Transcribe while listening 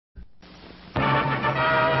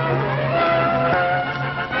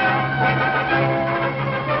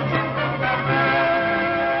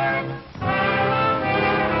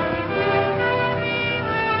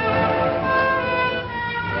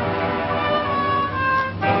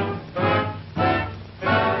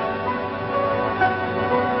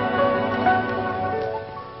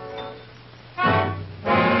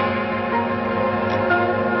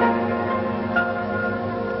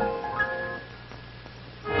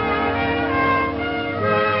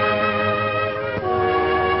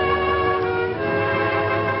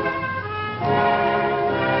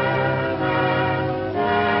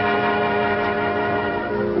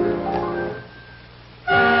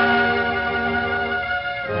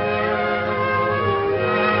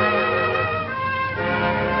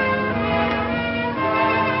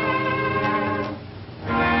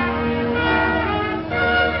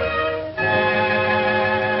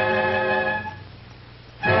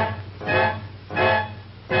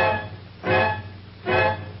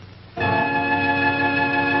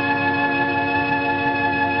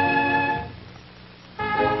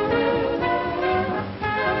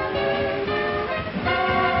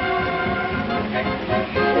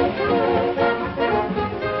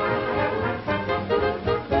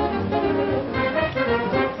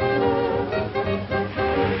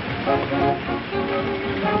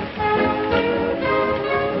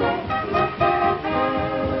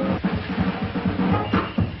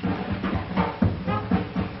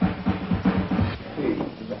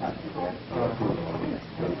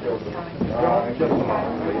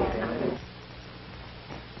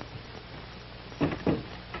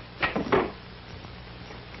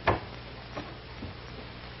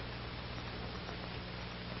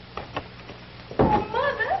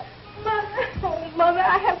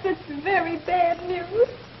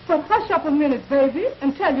a minute, baby,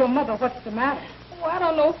 and tell your mother what's the matter. Oh, I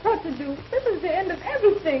don't know what to do. This is the end of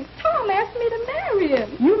everything. Tom asked me to marry him.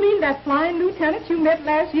 You mean that flying lieutenant you met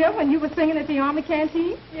last year when you were singing at the Army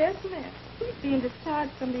canteen? Yes, ma'am. He's being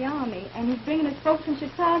discharged from the Army, and he's bringing his folks from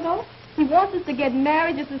Chicago. He wants us to get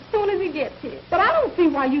married just as soon as he gets here. But I don't see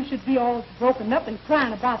why you should be all broken up and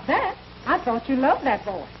crying about that. I thought you loved that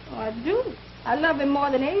boy. Oh, I do. I love him more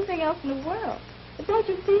than anything else in the world. But don't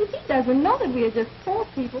you see, he doesn't know that we are just poor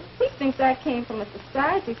people. He thinks I came from a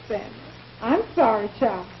society family. I'm sorry,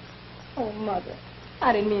 child. Oh, Mother,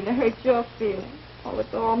 I didn't mean to hurt your feelings. Oh,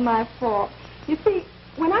 it's all my fault. You see,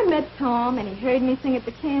 when I met Tom and he heard me sing at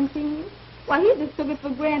the canteen, why, he just took it for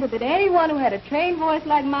granted that anyone who had a trained voice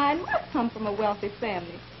like mine must come from a wealthy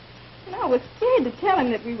family. And I was scared to tell him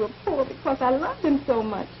that we were poor because I loved him so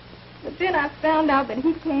much. But then I found out that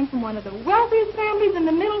he came from one of the wealthiest families in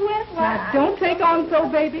the Middle West. Why, now, don't take on so,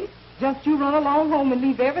 baby. Just you run along home and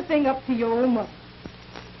leave everything up to your own mother.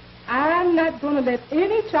 I'm not going to let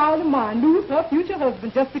any child of mine lose her future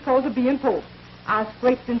husband just because of being poor. I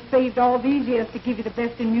scraped and saved all these years to give you the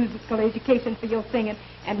best in musical education for your singing,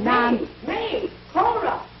 and now Hey,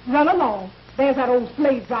 Cora! Run along. There's that old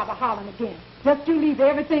slave driver hollering again. Just you leave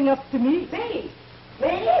everything up to me. Hey,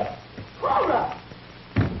 Cora!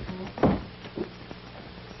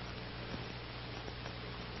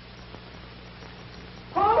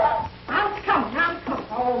 Cora? I'm coming.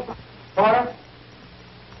 Oh, Cora?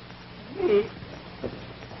 Hey.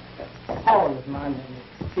 Paul is my name.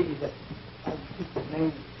 Please, I'll keep his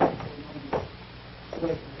name.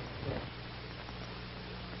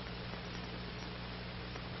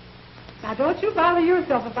 Now, don't you bother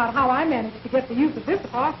yourself about how I managed to get the use of this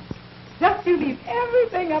apartment. Just you leave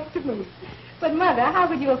everything up to me. But, Mother, how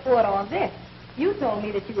could you afford all this? You told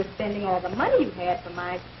me that you were spending all the money you had for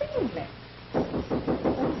my singing lesson.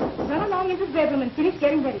 Run along into the bedroom and finish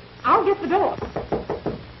getting ready. I'll get the door.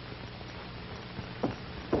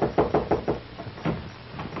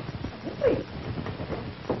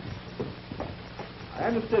 I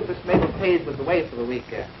understood Miss Mabel Page was away for the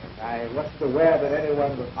weekend. I wasn't aware that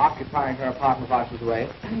anyone was occupying her apartment while she was away.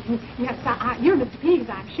 Yes, you're Mr. Pease,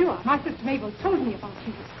 I'm sure. My sister Mabel told me about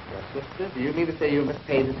you. Your sister? Do you mean to say you're Miss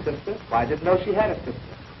Page's sister? Well, I didn't know she had a sister.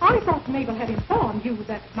 I thought Mabel had informed you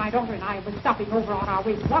that my daughter and I were stopping over on our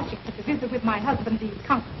way to Washington to visit with my husband, the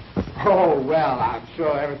consul. Oh, well, I'm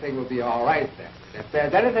sure everything will be all right then. If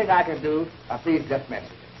there's anything I can do, please just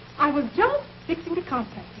mention it. I was just fixing to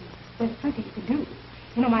contact you. There's plenty you can do.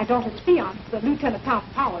 You know, my daughter's fiancé, Lieutenant Tom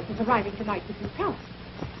Powers, is arriving tonight with his talent.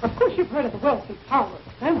 Of course, you've heard of the wealthy Powers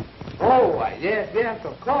family. Oh, yes,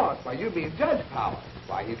 of course. Why, you mean Judge Powers.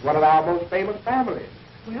 Why, he's one of our most famous families.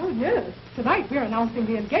 Well, yes. Tonight we're announcing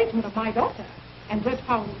the engagement of my daughter and Judge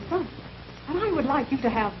Powers' son. And I would like you to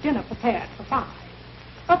have dinner prepared for 5.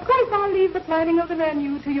 Of course, I'll leave the planning of the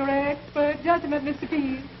menu to your expert judgment, Mr.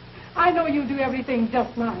 Pease. I know you'll do everything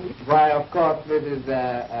just right. Why, of course, Mrs.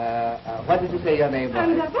 What did you say your name was?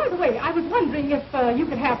 And, by the way, I was wondering if you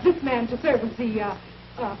could have this man to serve as the,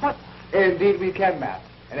 what? Indeed we can, ma'am.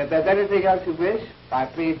 And if there's anything else you wish, why,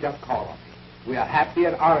 please just call on me. We are happy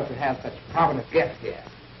and honored to have such prominent guests here.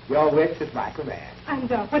 Your wish is my command. And,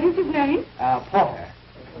 what is his name? Porter.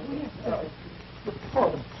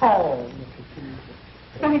 Paul, Mr. Pease.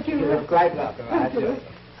 Thank you. You're quite welcome. Thank you.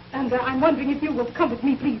 And I'm wondering if you will come with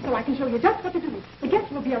me, please, so I can show you just what to do. The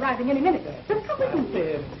guests will be arriving any minute. Just come with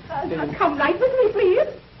me. Come right with me, please.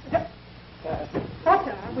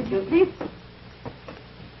 Porter, would you please?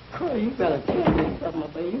 Oh, you better tell me something,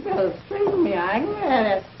 but you better straighten me. I ain't mad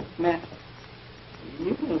at man.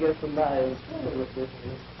 You can get somebody with this.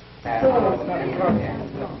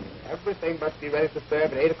 Everything must be ready to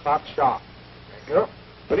serve at 8 o'clock sharp. Thank you.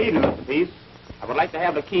 Good evening, Mr. Pease. I would like to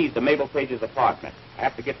have the keys to Mabel Page's apartment. I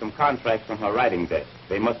have to get some contracts from her writing desk.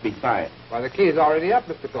 They must be signed. Why, the key is already up,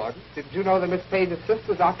 Mr. Gordon. Didn't you know that Miss Page's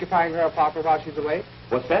sister's occupying her apartment while she's away?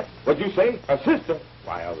 What's that? What'd you say? Her sister?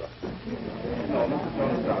 Why,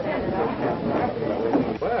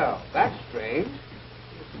 Well, that's strange.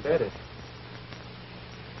 Who said it?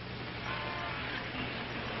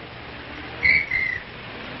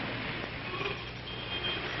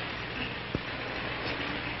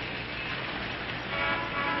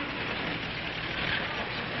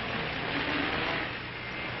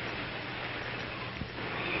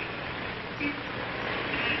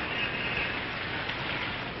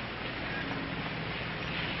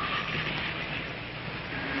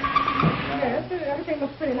 Everything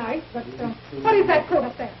looks pretty nice, but what is that coat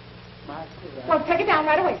up there? My coat. Well, take it down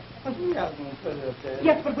right away. You're not going to put it up there.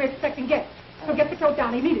 Yes, but we're expecting guests. So get the coat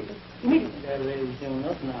down immediately. Immediately. That lady's doing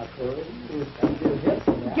nothing, I could. I'm just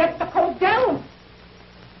helping her. Get the coat down.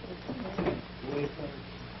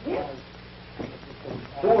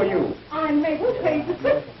 Who are you? I'm Mabel Page's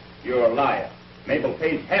sister. You're a liar. Mabel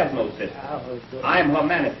Page has no sister. I'm her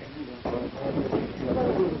manager.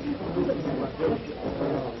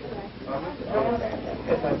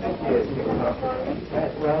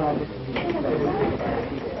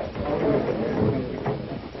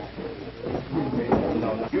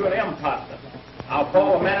 You're an imposter. I'll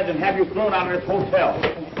call the manager and have you thrown out of this hotel.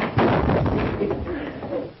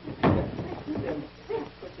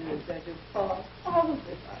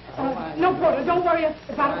 No, Porter, don't worry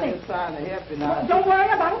about a thing. Don't worry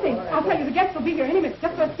about a thing. I'll tell you, the guests will be here any minute.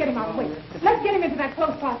 Just let's get him out of the way. Let's get him into that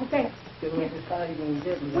clothes closet there.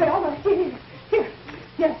 Well, here.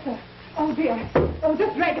 Yes, sir. Oh, dear. Oh,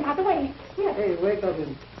 just drag him out the way. Here. Hey, wake up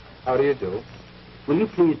and... How do you do? Will you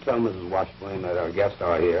please tell Mrs. Washburn that our guests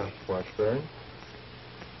are here? Washburn?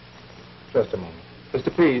 Just a moment.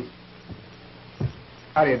 Mr. Pease.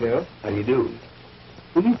 How do you do? How do you do?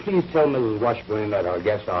 Will you please tell Mrs. Washburn that our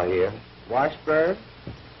guests are here? Washburn?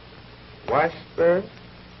 Washburn?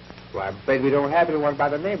 Well, I'm afraid we don't have anyone by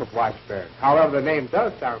the name of Washburn. However, the name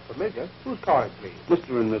does sound familiar. Who's calling, please?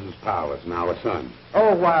 Mr. and Mrs. Powers and our son.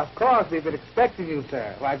 Oh, why, of course. We've been expecting you,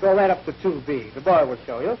 sir. Why, go right up to 2B. The boy will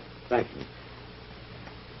show you. Thank you.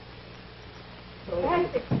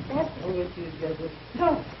 That's it.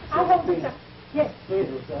 No, I'll hold this up. Yes. Well,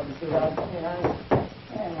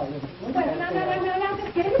 now,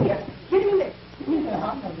 just get him in here. Get him in there.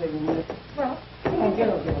 Well,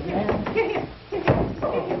 here.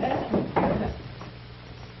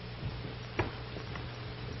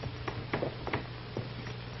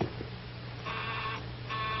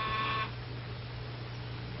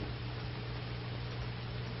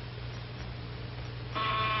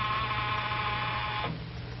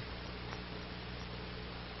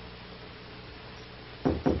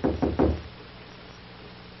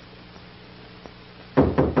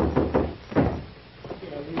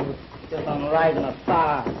 Lighting a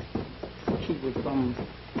fire, keep it from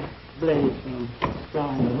blaze from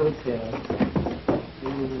strong the hotel.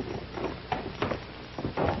 Man,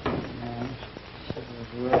 should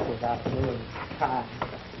have worked without a little time.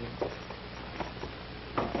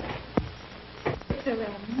 Mr.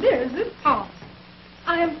 and Mrs. Powers,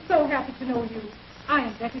 I am so happy to know you. I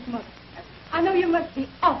am Betty's mother. I know you must be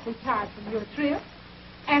awfully tired from your trip.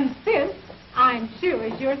 And this, I'm sure,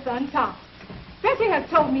 is your son, Tom. Betty has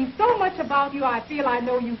told me so much about you, I feel I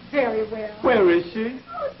know you very well. Where is she?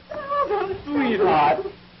 Oh, Sweetheart.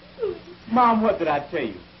 Mom, what did I tell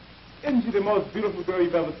you? Isn't she the most beautiful girl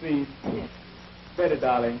you've ever seen? Yes. Betty,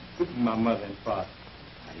 darling, this is my mother and father.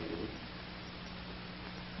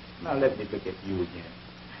 Now let me look at you again.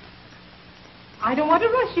 I don't want to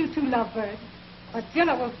rush you two lovebirds, but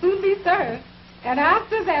dinner will soon be served. And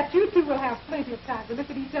after that, you two will have plenty of time to look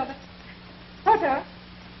at each other. Porter,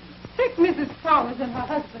 take Mrs. Powers and her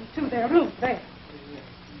husband to their room there.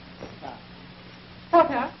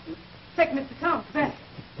 Porter, take Mr. Tom's bed.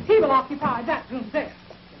 He will occupy that room there.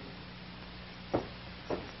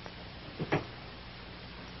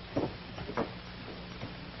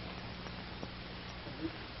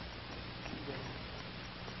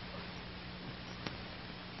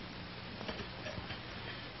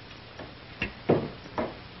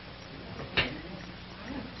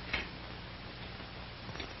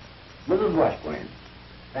 Mrs. Washburn,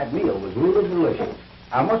 that meal was really delicious.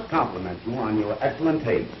 I must compliment you on your excellent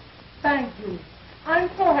taste. Thank you. I'm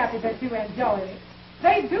so happy that you enjoyed it.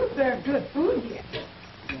 They do serve good food here.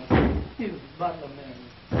 Excuse me, butler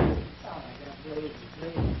man.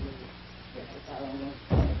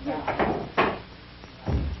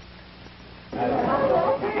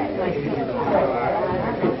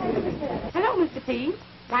 Hello, Mr. P.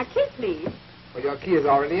 My key, please. Well, your key is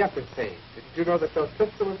already up in Page. Didn't you know that your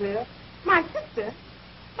sister was here? My sister?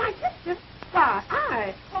 My sister? Why,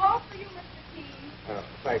 I called for you, Mr. P. Oh,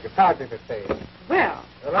 thank you. Pardon me, Miss Page. Well,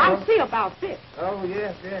 Hello? I'll see about this. Oh,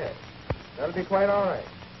 yes. That'll be quite all right.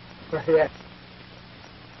 Yes.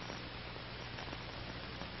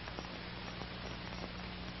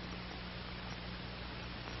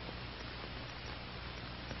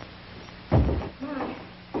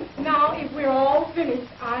 Now, if we're all finished,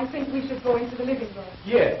 I think we should go into the living room.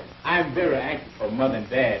 Yes, I'm very anxious for Mother and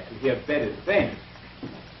Dad to hear Betty sing.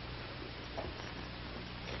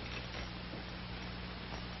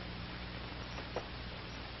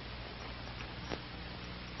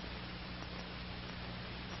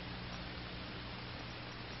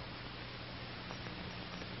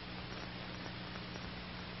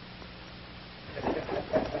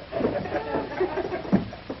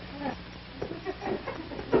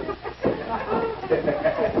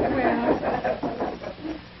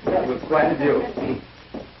 quite a deal.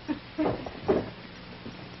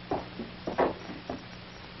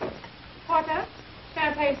 Porter,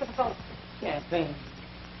 champagne for the folks. Champagne.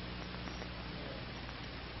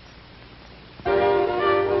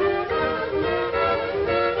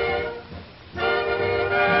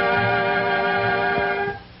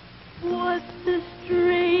 What's the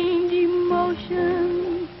strange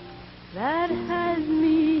emotion that has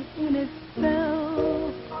me in its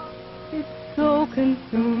spell? It's so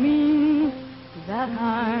consuming that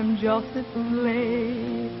I'm just its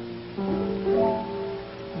slave.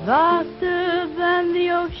 Vaster than the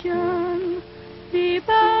ocean, deep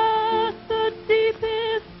as the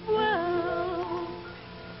deepest well.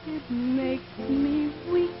 It makes me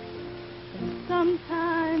weak and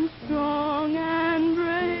sometimes strong and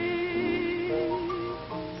brave.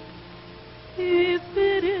 If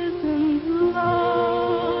it isn't love,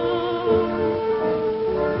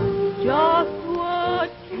 just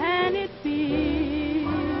what can it be?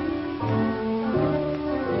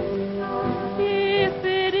 If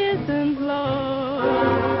it isn't love,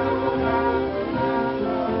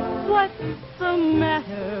 what's the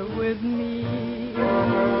matter with me?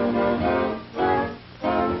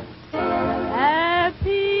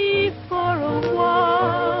 Happy for a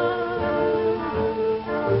while,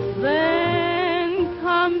 then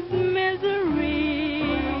comes misery.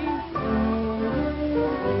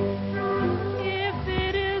 If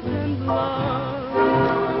it isn't love,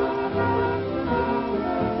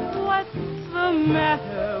 what's the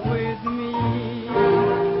matter with me?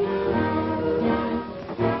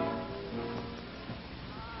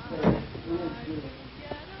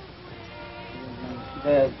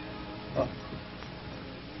 There's...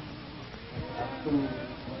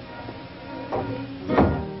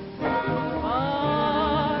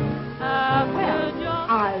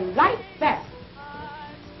 I like that.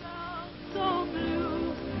 So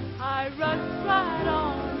blue, I rush right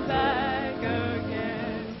on back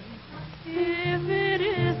again. If it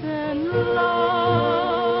isn't love,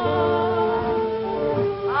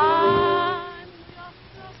 I'm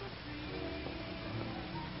just up a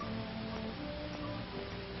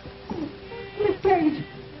tree. Miss Page,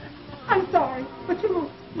 I'm sorry, but you know,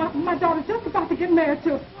 my daughter's just about to get married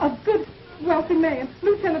to a good, wealthy man,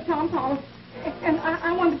 Lieutenant Tom Pollard. And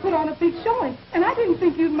I wanted to put on a big showing. And I didn't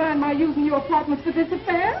think you'd mind my using your apartment for this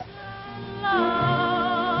affair. Love,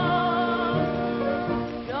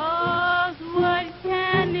 just what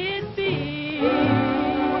can it be?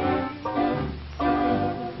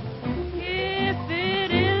 If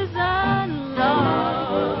it isn't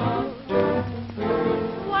love,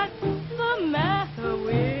 what's the matter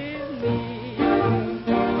with me?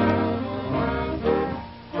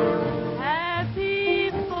 Happy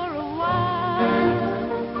for a while,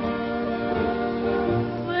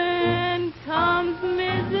 then comes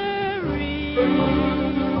misery.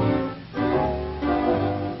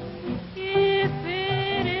 If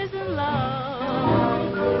it isn't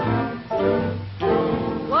love,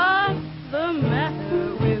 what's the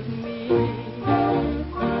matter with me?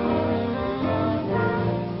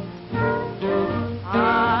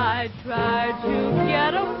 I tried to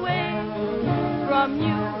get away from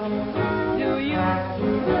you. Do you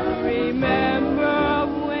remember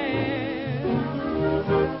when?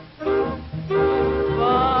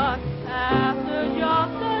 But after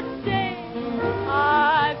just a day,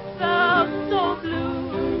 I felt so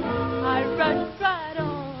blue, I rushed right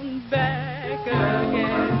on back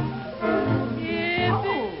again. If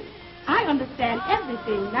Oh, I understand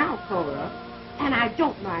everything now, Cora, and I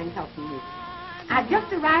don't mind helping you. I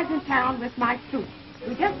just arrived in town with my troops.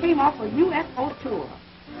 We just came off a UFO tour.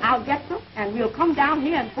 I'll get them, and we'll come down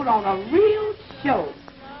here and put on a real show.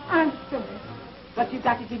 I'm sorry, but you've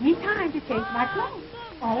got to give me time to change my clothes.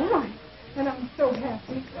 All right, and I'm so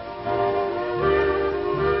happy.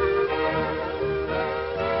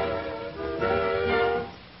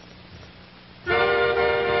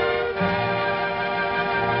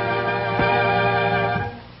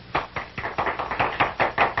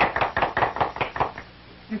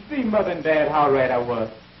 You see, Mother and Dad, how right I was.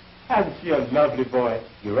 Hasn't she a lovely voice?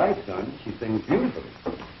 You're right, son. She sings beautifully.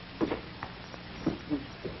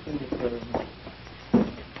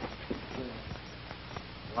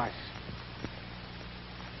 Wash.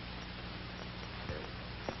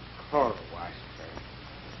 Cora Washburn.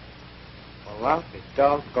 Well, I'll be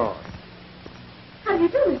doggone. How do you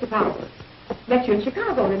do, Mr. Pollard? Met you in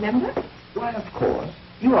Chicago, remember? Why, of course.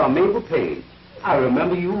 You are Mabel Page. I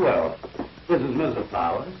remember you well. This is Mrs.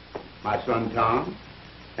 Flowers, my son Tom,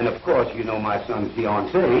 and of course you know my son's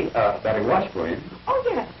fiancée, Betty Washburn. Oh,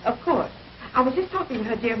 yes, of course. I was just talking to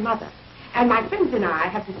her dear mother. And my friends and I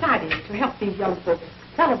have decided to help these young folks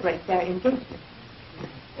celebrate their engagement.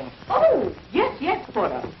 Oh, yes,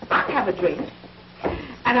 Porter. I'll have a drink.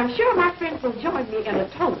 And I'm sure my friends will join me in a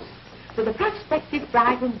toast to the prospective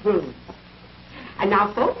bride and groom. And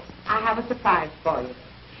now, folks, I have a surprise for you.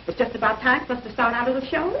 It's just about time for us to start our little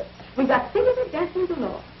show. We've got singing and dancing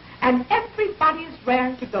galore, and everybody is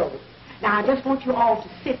raring to go. Now, I just want you all to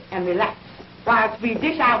sit and relax whilst we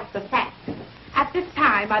dish out the facts. At this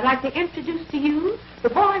time, I'd like to introduce to you the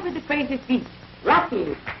boy with the crazy feet,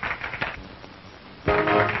 Rocky.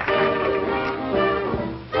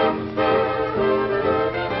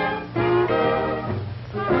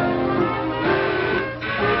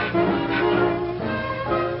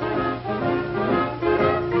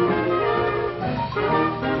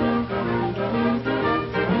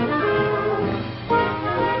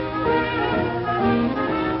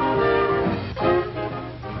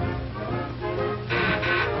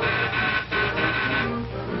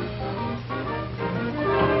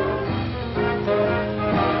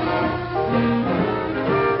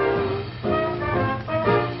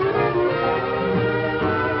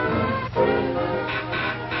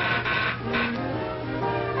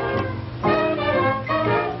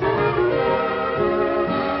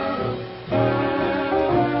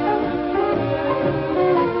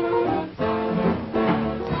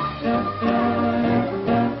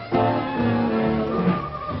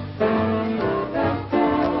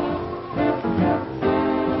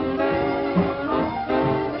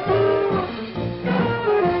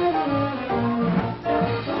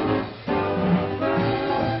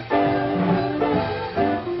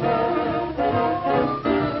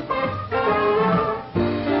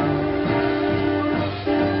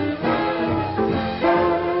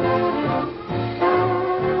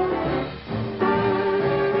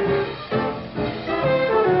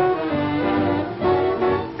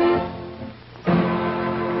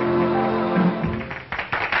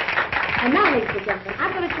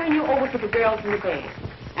 In the band,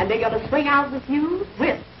 and they're going to swing out with you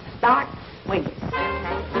with Start Swinging.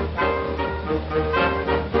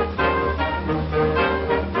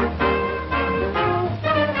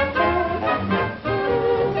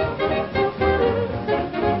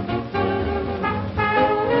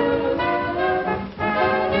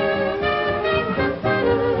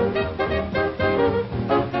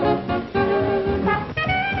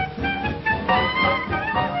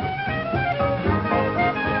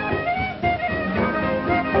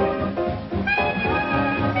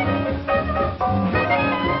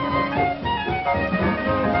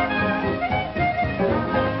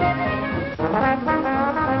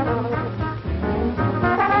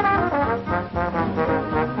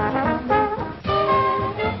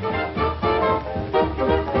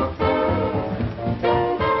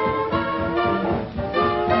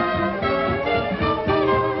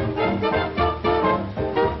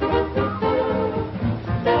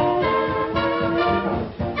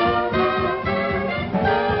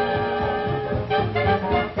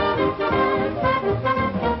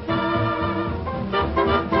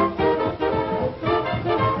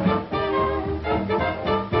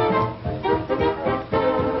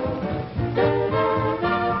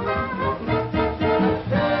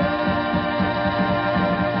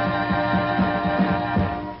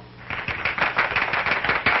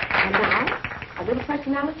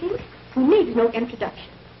 Who needs no introduction.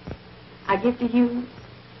 I give to you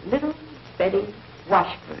little Betty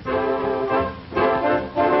Washburn.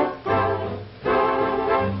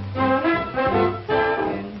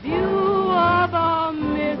 In view of a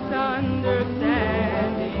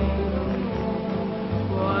misunderstanding,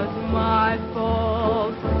 was my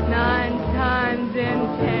fault 9 times in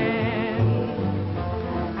 10,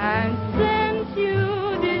 and since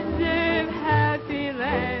you deserve happy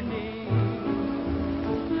landing,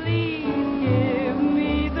 please give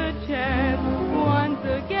me the chance once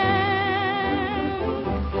again.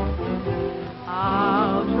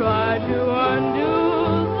 I'll try to undo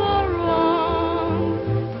the wrong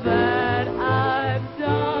that I've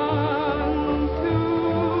done to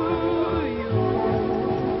you.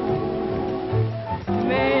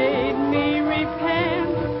 Made me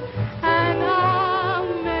repent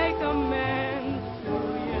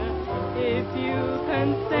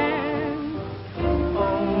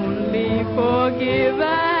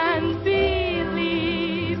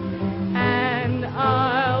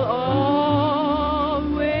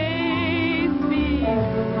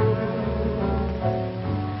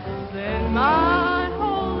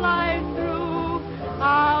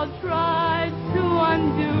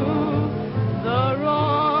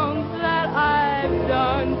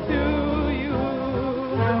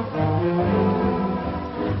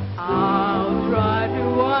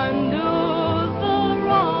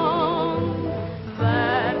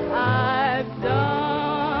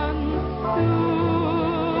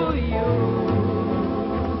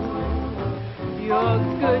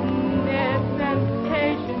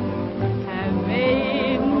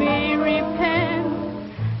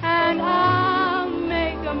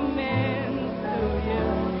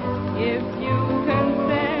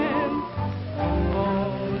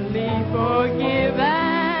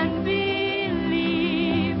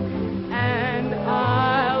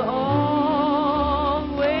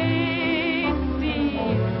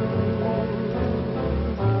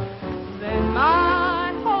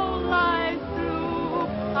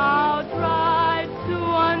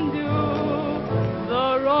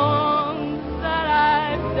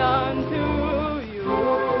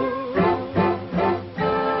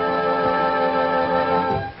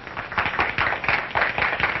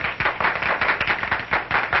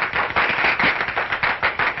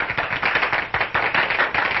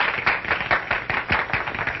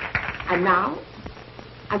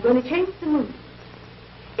I'm going to change the mood.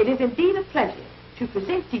 It is indeed a pleasure to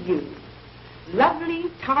present to you lovely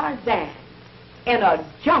Tarzan in a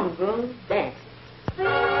jungle dance.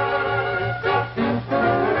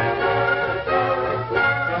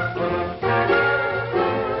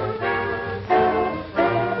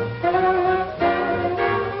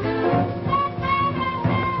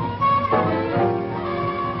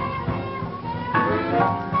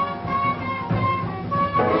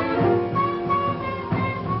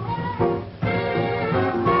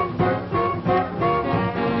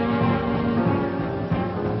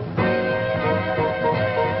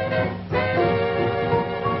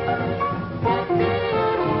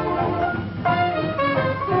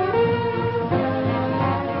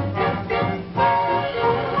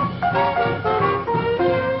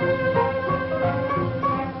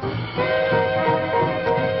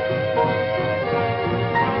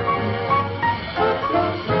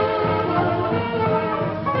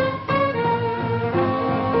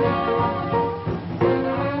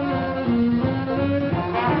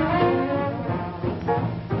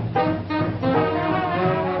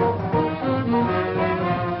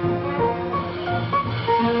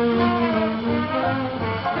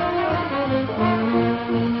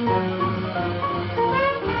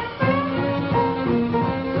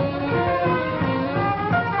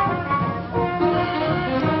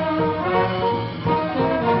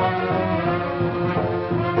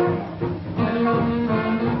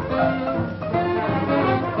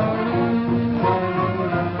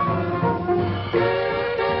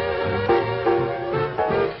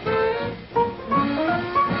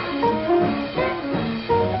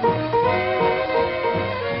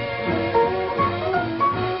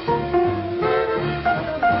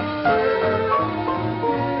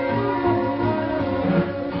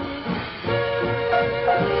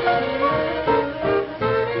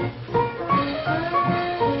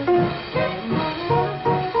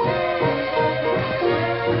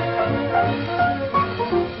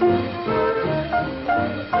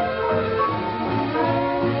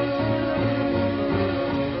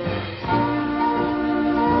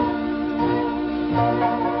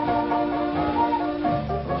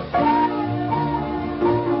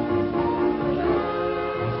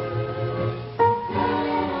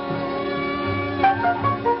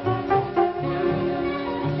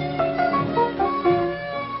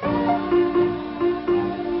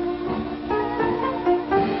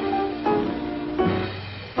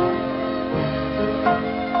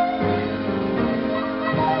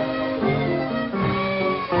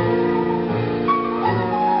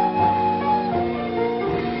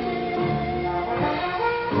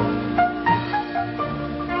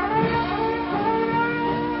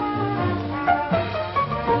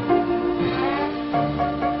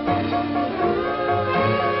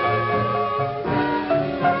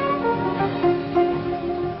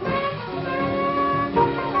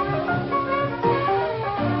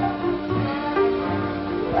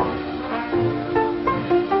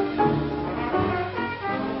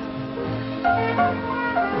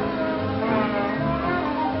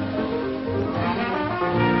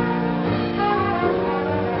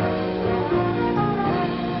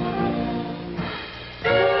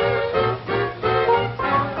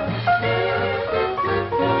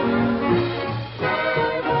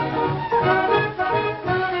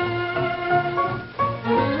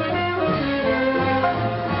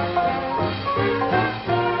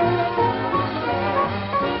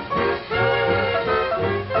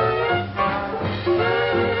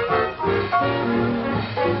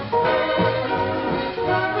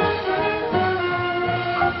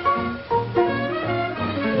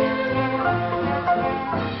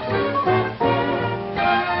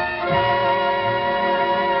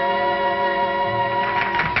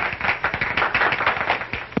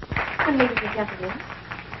 gentlemen,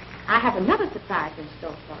 I have another surprise in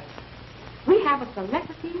store for you. We have a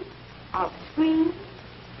celebrity of screen,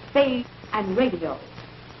 stage, and radio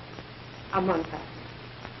among us.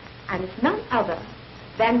 And it's none other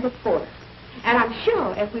than the Porter. And I'm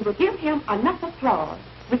sure if we will give him enough applause,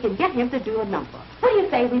 we can get him to do a number. What do you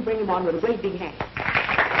say we bring him on with a great big hand?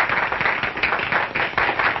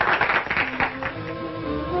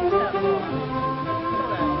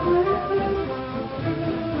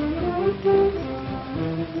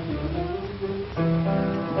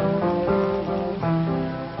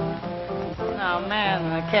 Now, a man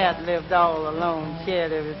and a cat lived all alone,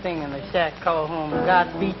 shared everything in a shack called home.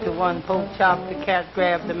 God beat to one pork chop, the cat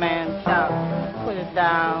grabbed the man's chop. Put it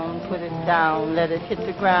down, let it hit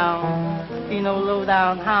the ground. Be no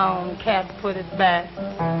low-down hound, cat put it back.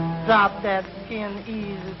 Drop that skin,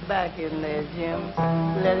 ease it back in there, Jim.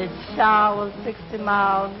 Let it shower 60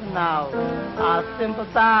 miles an hour. I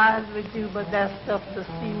sympathize with you, but that's stuff to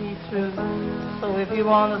see me through. So if you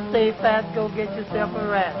want to stay fat, go get yourself a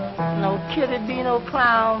rat. No kitty be no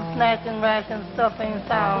clown, snatching ration stuff ain't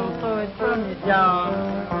sound. Throw it from you,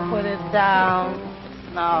 John. Put it down.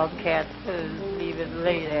 Now, cat, leave it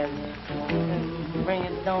late and bring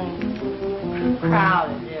it down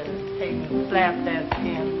crowded. Just take and slap that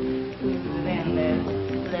skin. Squeeze it in there.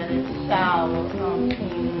 Let it shower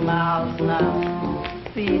 15 miles an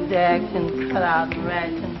hour. Feed the action, cut out the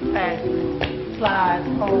ration pack. Slide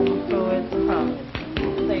home, throw it from it.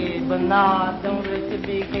 Say, Bernard, don't let your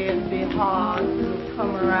big head be hard.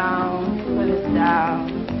 Come around, put it down.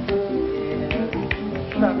 Yeah,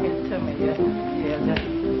 suck it to me, yeah. Yeah, just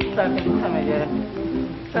suck it to me, yeah.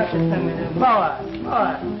 Suck it to me, yeah. Boy.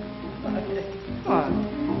 Come on.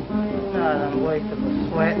 Now I'm wasting the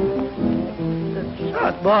sweat. Just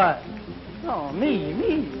suck, boy. Oh, me.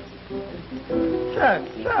 Suck.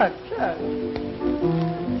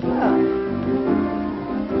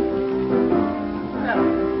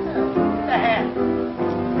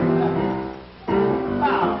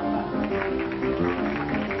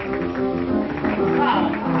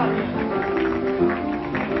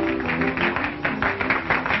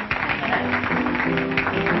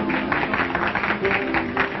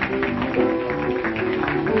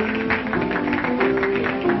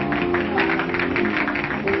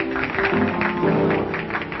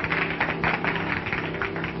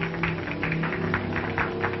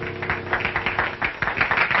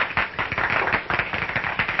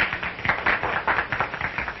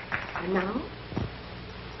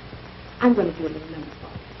 I'm going to do a little number for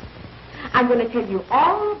you. I'm going to tell you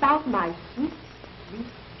all about my sweet, sweet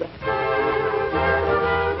daddy.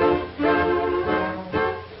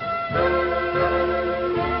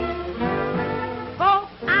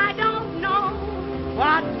 Folks, I don't know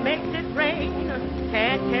what makes it rain.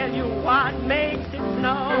 Can't tell you what makes it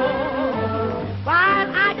snow.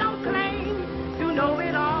 While I don't claim to know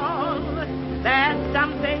it all, there's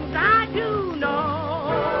some things I do know.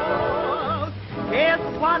 Here's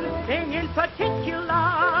one thing in particular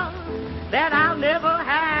that I'll never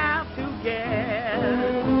have to guess.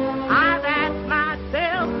 I've asked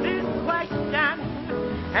myself this question,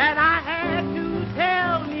 and I had to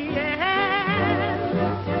tell me yes.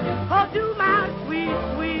 Oh, do my sweet,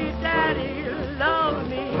 sweet daddy love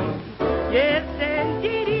me? Yes,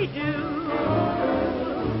 indeed he do.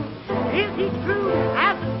 Is he true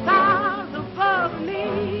as the stars above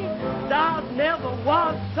me? Stars never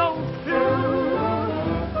was so true.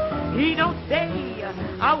 He don't stay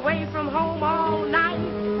away from home all night,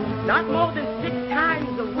 not more than 6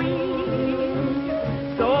 times a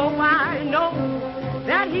week. So I know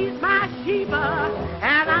that he's my Sheba,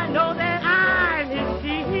 and I know that I'm his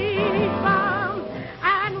Sheba.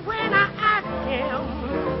 And when I ask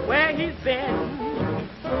him where he's been,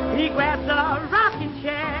 he grabs a rocking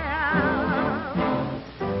chair.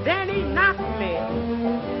 Then he knocks me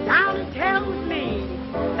down and tells me,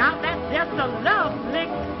 now that's just a love lick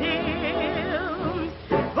still.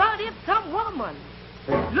 But if some woman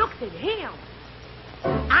looks at him,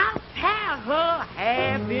 I'll tear her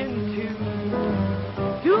half in two.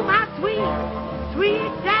 Do my sweet,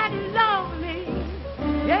 sweet daddy love me?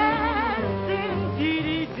 Yes, indeed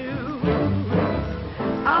he do.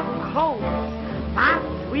 Of course, my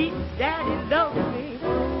sweet daddy loves me.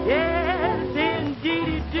 Yes, indeed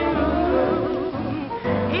he do.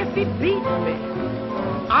 If he beats me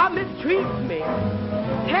or mistreats me,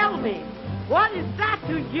 tell me, what is that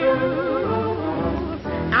to you?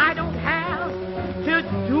 I don't have to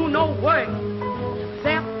do no work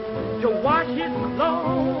except to wash his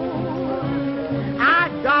clothes. I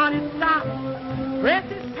darn his socks, press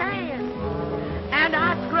his pants, and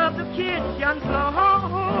I scrub the kitchen floor.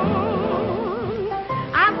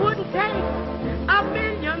 I wouldn't take a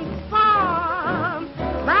million for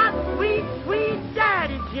my sweet, sweet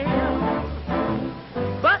daddy Jim,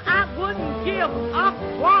 but I wouldn't give a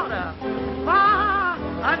quarter for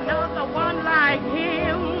another one like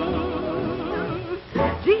him.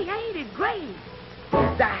 Gee, ain't it great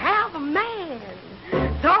to have a man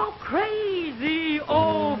so crazy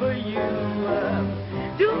over you?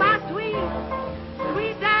 Do my sweet,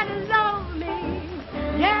 sweet daddy love me?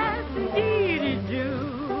 Yes, indeed he do.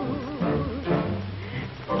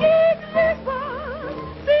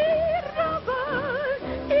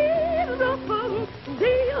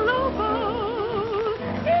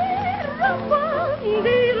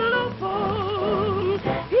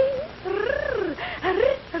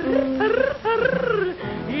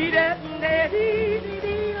 He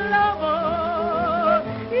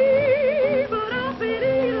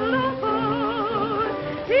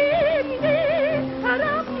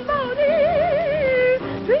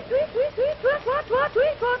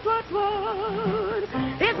Oxford.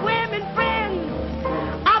 His women friends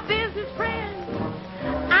are business friends.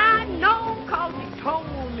 I know 'cause he told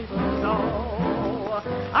me so.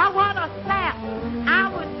 What a sap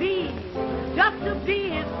I would be just to be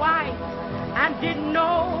his wife and didn't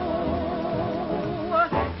know.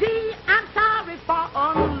 Gee, I'm sorry for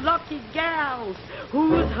unlucky gals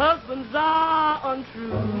whose husbands are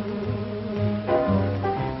untrue.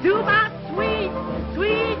 Do my sweet,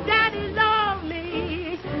 sweet daddy love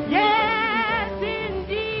me? Yes,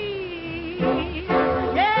 indeed.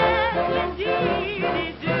 Yes, indeed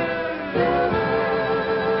he do.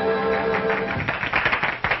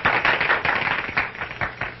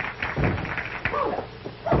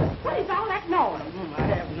 What is all that noise? I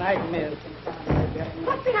have nightmares.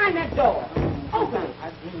 What's behind that door? Open it.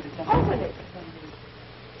 Open it.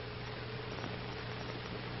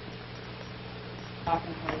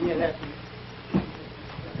 Yeah, that's me.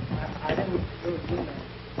 I didn't do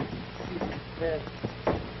that.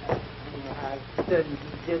 I said you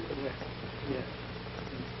did it. Yeah.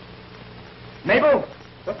 Mabel,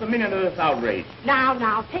 what's the meaning of this outrage?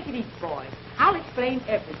 Now, take it easy, boy. I'll explain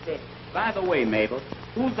everything. By the way, Mabel,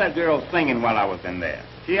 who's that girl singing while I was in there?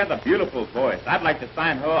 She has a beautiful voice. I'd like to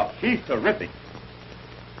sign her up. She's terrific.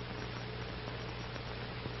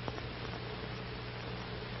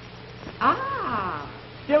 Ah,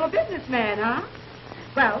 still a businessman, huh?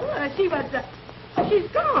 Well, she was, she's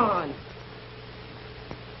gone.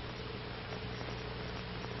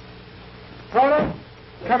 Pollard,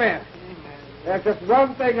 come in. There's just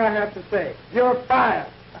one thing I have to say. You're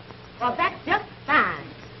fired. Well, that's just fine.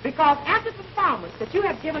 Because after the performance that you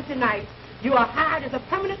have given tonight, you are hired as a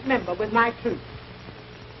permanent member with my troupe.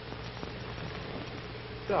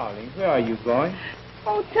 Darling, where are you going?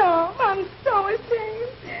 Oh, Tom, I'm so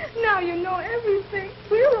ashamed. Now you know everything.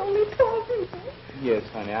 We're only talking. Yes,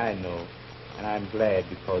 honey, I know. And I'm glad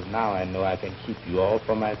because now I know I can keep you all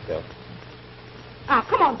for myself. Ah,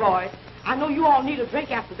 come on, boys. I know you all need a drink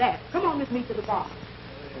after that. Come on with me to the bar.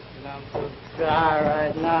 I'm so dry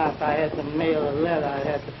right now. If I had to mail a letter, I'd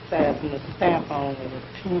have to fasten the stamp on with a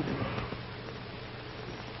pin.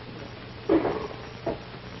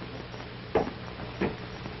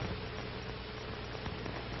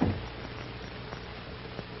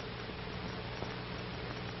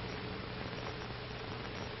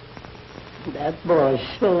 That boy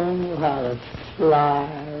sure knew how to fly